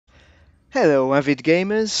Hello, avid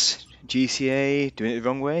gamers. GCA doing it the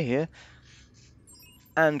wrong way here,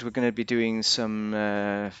 and we're going to be doing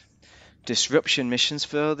some disruption missions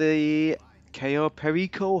for the Cayo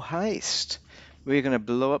Perico heist. We're going to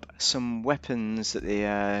blow up some weapons that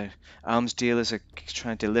the arms dealers are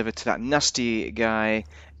trying to deliver to that nasty guy,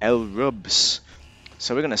 El Rubs.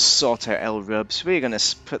 So we're going to sort out El Rubs. We're going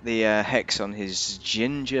to put the hex on his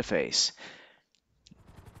ginger face.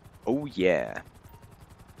 Oh yeah.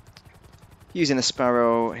 Using a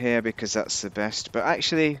sparrow here because that's the best, but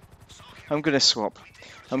actually I'm going to swap.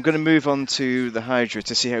 I'm going to move on to the Hydra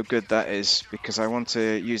to see how good that is, because I want to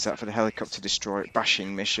use that for the helicopter destroy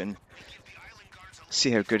bashing mission.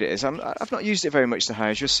 See how good it is. I've not used it very much, the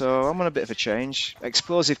Hydra, so I'm on a bit of a change.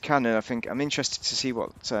 Explosive cannon, I think I'm interested to see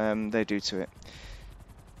what they do to it.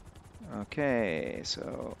 Okay,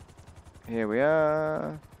 so here we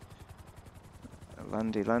are.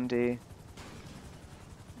 Landy, landy.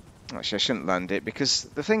 Actually, I shouldn't land it, because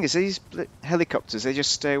the thing is, these helicopters, they just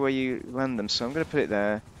stay where you land them, so I'm going to put it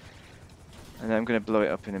there. And then I'm going to blow it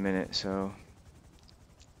up in a minute, so...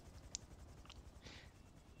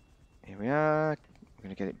 Here we are. We're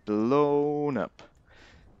going to get it blown up.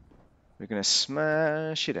 We're going to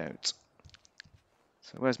smash it out.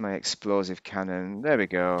 So where's my explosive cannon? There we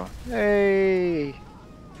go. Hey!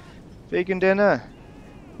 Vegan dinner!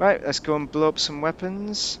 Right, let's go and blow up some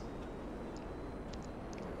weapons.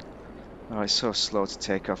 Oh, it's so slow to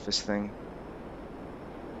take off this thing.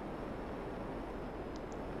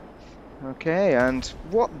 Okay, and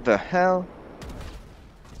what the hell?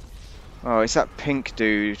 Oh, it's that pink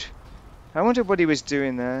dude. I wonder what he was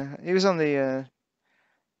doing there. He was on the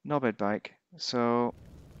knobhead bike, so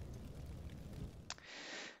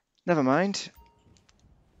never mind.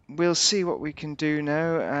 We'll see what we can do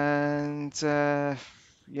now, and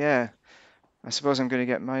yeah, I suppose I'm going to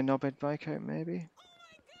get my knobhead bike out maybe,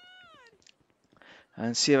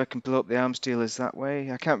 and see if I can blow up the arms dealers that way.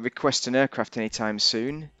 I can't request an aircraft anytime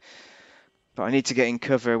soon, but I need to get in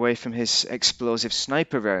cover away from his explosive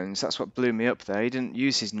sniper rounds. That's what blew me up there. He didn't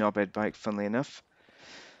use his knobhead bike, funnily enough.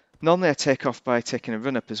 Normally I take off by taking a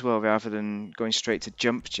run up as well, rather than going straight to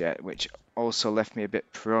jump jet, which also left me a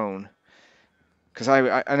bit prone. Because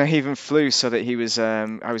I even flew so that he was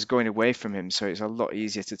I was going away from him, so it's a lot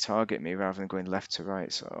easier to target me rather than going left to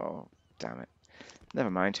right. So oh, damn it, never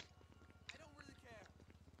mind.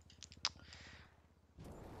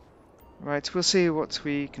 Right, we'll see what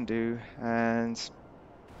we can do, and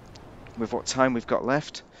with what time we've got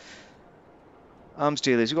left. Arms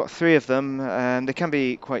dealers, we've got 3 of them, and they can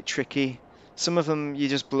be quite tricky. Some of them you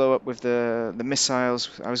just blow up with the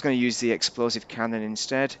missiles. I was going to use the explosive cannon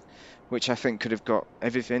instead, which I think could have got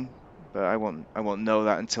everything, but I won't know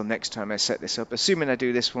that until next time I set this up. Assuming I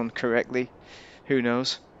do this one correctly, who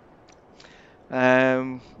knows?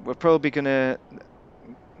 We're probably going to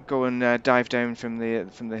go and dive down from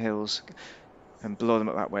the hills and blow them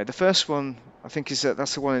up that way. The first one, I think, is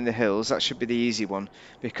that's the one in the hills. That should be the easy one,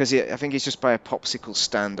 because I think he's just by a popsicle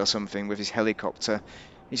stand or something with his helicopter.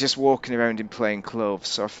 He's just walking around in plain clothes,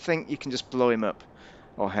 so I think you can just blow him up,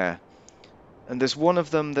 or her. And there's one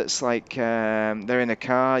of them that's like they're in a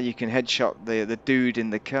car. You can headshot the dude in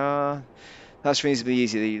the car. That's reasonably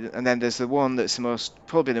easy. And then there's the one that's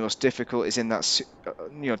probably the most difficult, is in that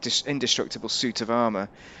indestructible suit of armor.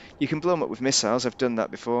 You can blow them up with missiles. I've done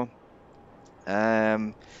that before.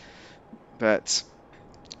 But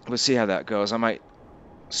we'll see how that goes. I might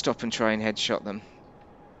stop and try and headshot them.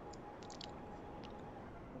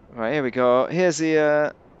 Right, here we go. Here's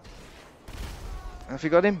the... have we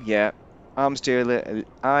got him? Yeah. Arms dealer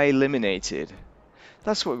eliminated.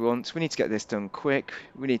 That's what we want. We need to get this done quick.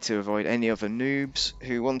 We need to avoid any other noobs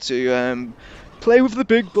who want to play with the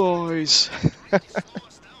big boys.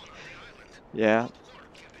 Yeah.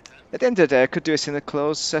 At the end of the day, I could do this in a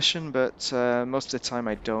closed session, but most of the time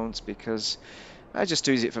I don't, because I just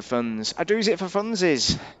do it for funs. I do it for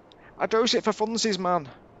funsies. I do it for funsies, man.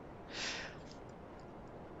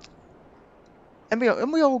 And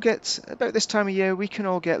we all get, about this time of year, we can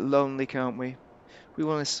all get lonely, can't we? We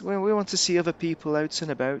want to see other people out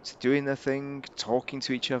and about, doing their thing, talking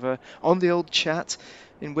to each other, on the old chat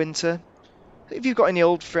in winter. If you've got any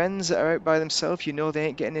old friends that are out by themselves, you know they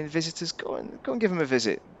ain't getting any visitors, go and give them a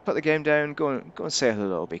visit. Put the game down, go and say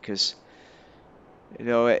hello, because you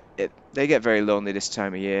know they get very lonely this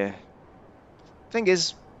time of year. Thing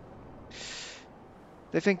is,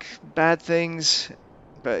 they think bad things,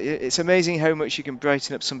 but it's amazing how much you can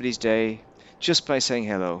brighten up somebody's day just by saying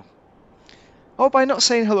hello. Oh, by not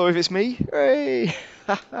saying hello if it's me. Hey!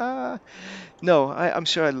 No, I'm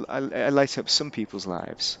sure I light up some people's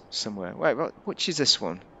lives somewhere. Wait, which is this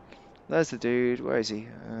one? There's the dude. Where is he?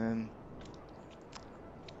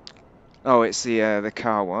 Oh, it's the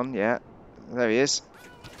car one. Yeah, there he is.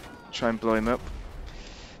 Try and blow him up.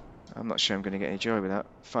 I'm not sure I'm going to get any joy with that.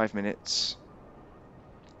 5 minutes.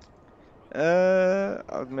 Maybe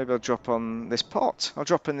I'll drop on this pot. I'll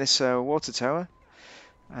drop in this water tower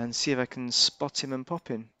and see if I can spot him and pop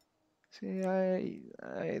him. See,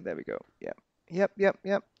 there we go. Yep, yep, yep,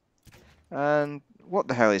 yep. And what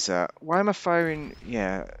the hell is that? Why am I firing?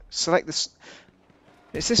 Yeah, select this.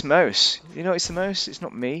 It's this mouse. You know it's the mouse? It's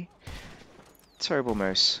not me. Terrible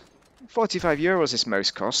mouse. 45 euros this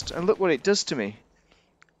mouse cost, and look what it does to me.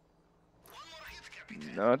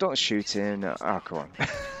 No, don't shoot him. No. Oh, come on.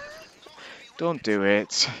 Don't do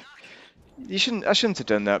it. You shouldn't. I shouldn't have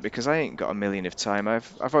done that because I ain't got a million of time.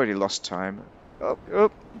 I've already lost time. Oh,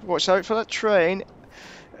 oh! Watch out for that train.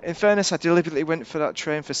 In fairness, I deliberately went for that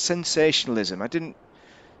train for sensationalism.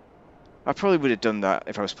 I probably would have done that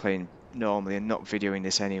if I was playing normally and not videoing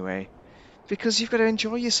this anyway. Because you've got to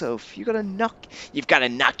enjoy yourself. You've got to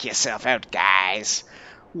knock yourself out, guys.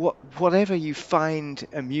 Whatever you find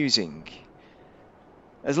amusing,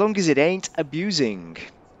 as long as it ain't abusing.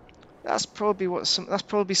 That's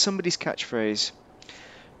probably somebody's catchphrase.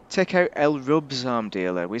 Take out El Rub's arm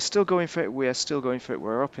dealer. We're still going for it.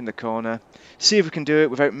 We're up in the corner. See if we can do it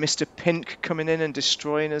without Mr. Pink coming in and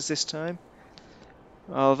destroying us this time.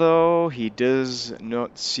 Although he does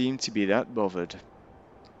not seem to be that bothered.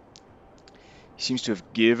 He seems to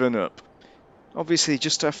have given up. Obviously,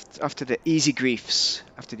 just after the easy griefs.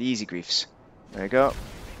 There you go.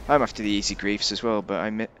 I'm after the easy griefs as well, but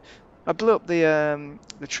I blew up the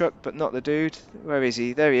truck, but not the dude. Where is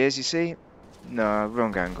he? There he is. You see? No,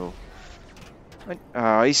 wrong angle.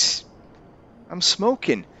 Oh, I'm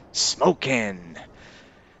smoking.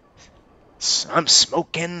 I'm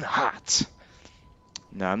smoking hot.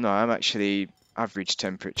 No, I'm not. I'm actually average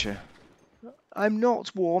temperature. I'm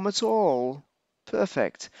not warm at all.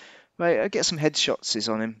 Perfect. Right, I'll get some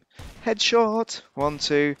headshots on him. Headshot. 1,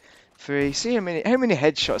 2, 3. See how many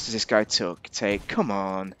headshots does this guy take? Come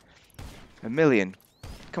on. 1 million.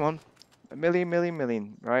 Come on. 1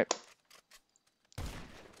 million. Right.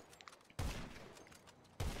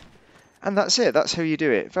 And that's it. That's how you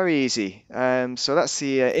do it. Very easy. So that's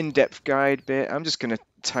the in-depth guide bit. I'm just going to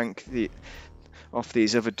tank off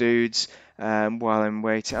these other dudes while I'm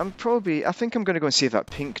waiting. I think I'm going to go and see if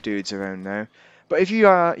that pink dude's around now. But if you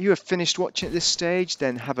have finished watching at this stage,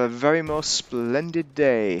 then have a very most splendid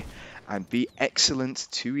day and be excellent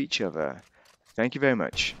to each other. Thank you very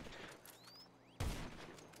much.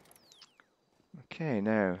 Okay,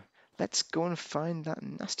 now let's go and find that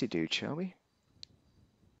nasty dude, shall we?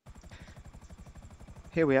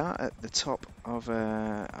 Here we are at the top of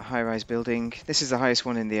a high-rise building. This is the highest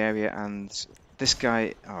one in the area, and this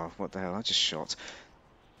guy... Oh, what the hell? I just shot.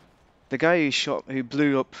 The guy who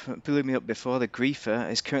blew me up before, the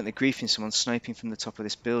griefer, is currently griefing someone sniping from the top of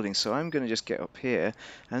this building. So I'm going to just get up here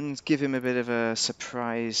and give him a bit of a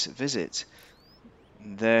surprise visit.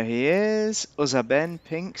 There he is, Uzaben,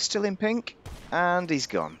 pink, still in pink, and he's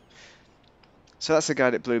gone. So that's the guy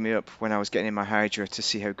that blew me up when I was getting in my Hydra to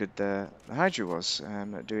see how good the Hydra was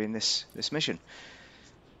at doing this mission,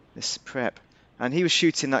 this prep. And he was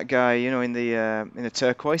shooting that guy, you know, in the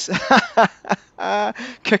turquoise.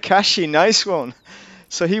 Kakashi, nice one.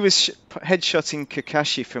 So he was headshotting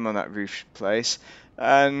Kakashi from on that roof place,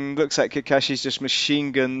 and looks like Kakashi's just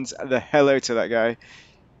machine gunned the hell out of that guy.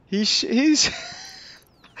 He's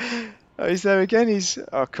oh, he's there again.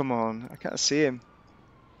 Oh, come on, I can't see him.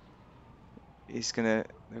 They're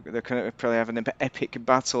gonna probably have an epic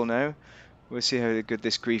battle now. We'll see how good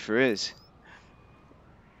this griefer is.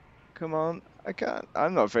 Come on,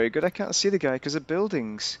 I'm not very good. I can't see the guy because of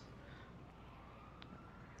buildings.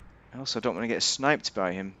 I also don't want to get sniped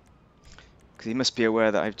by him, because he must be aware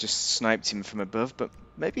that I've just sniped him from above, but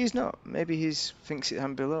maybe he's not. Maybe he thinks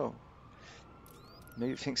I'm below.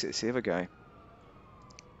 Maybe he thinks it's the other guy.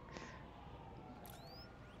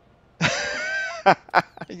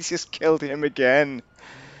 He's just killed him again.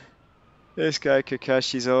 This guy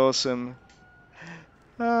Kakashi's awesome.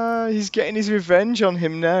 He's getting his revenge on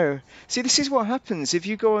him now. See, this is what happens if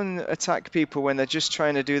you go and attack people when they're just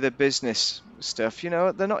trying to do their business stuff. You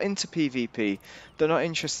know, they're not into PvP. They're not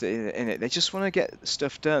interested in it. They just want to get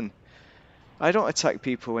stuff done. I don't attack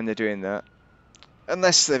people when they're doing that.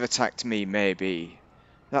 Unless they've attacked me, maybe.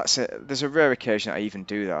 There's a rare occasion I even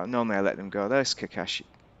do that. Normally I let them go. There's Kakashi.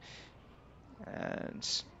 And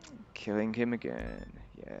killing him again.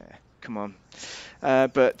 Yeah, come on.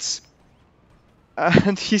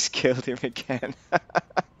 And he's killed him again.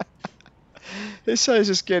 This guy's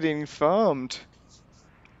just getting farmed.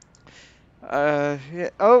 Yeah.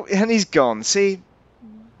 Oh, and he's gone. See,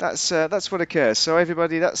 that's what occurs. So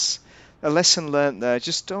everybody, that's a lesson learnt there.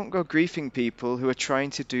 Just don't go griefing people who are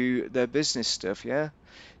trying to do their business stuff, yeah?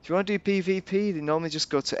 If you want to do PvP, they normally just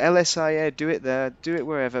go to LSIA, do it there, do it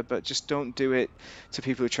wherever, but just don't do it to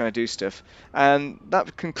people who are trying to do stuff. And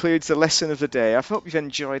that concludes the lesson of the day. I hope you've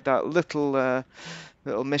enjoyed that little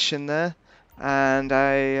mission there, and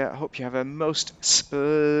I hope you have a most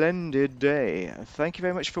splendid day. Thank you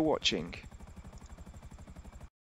very much for watching.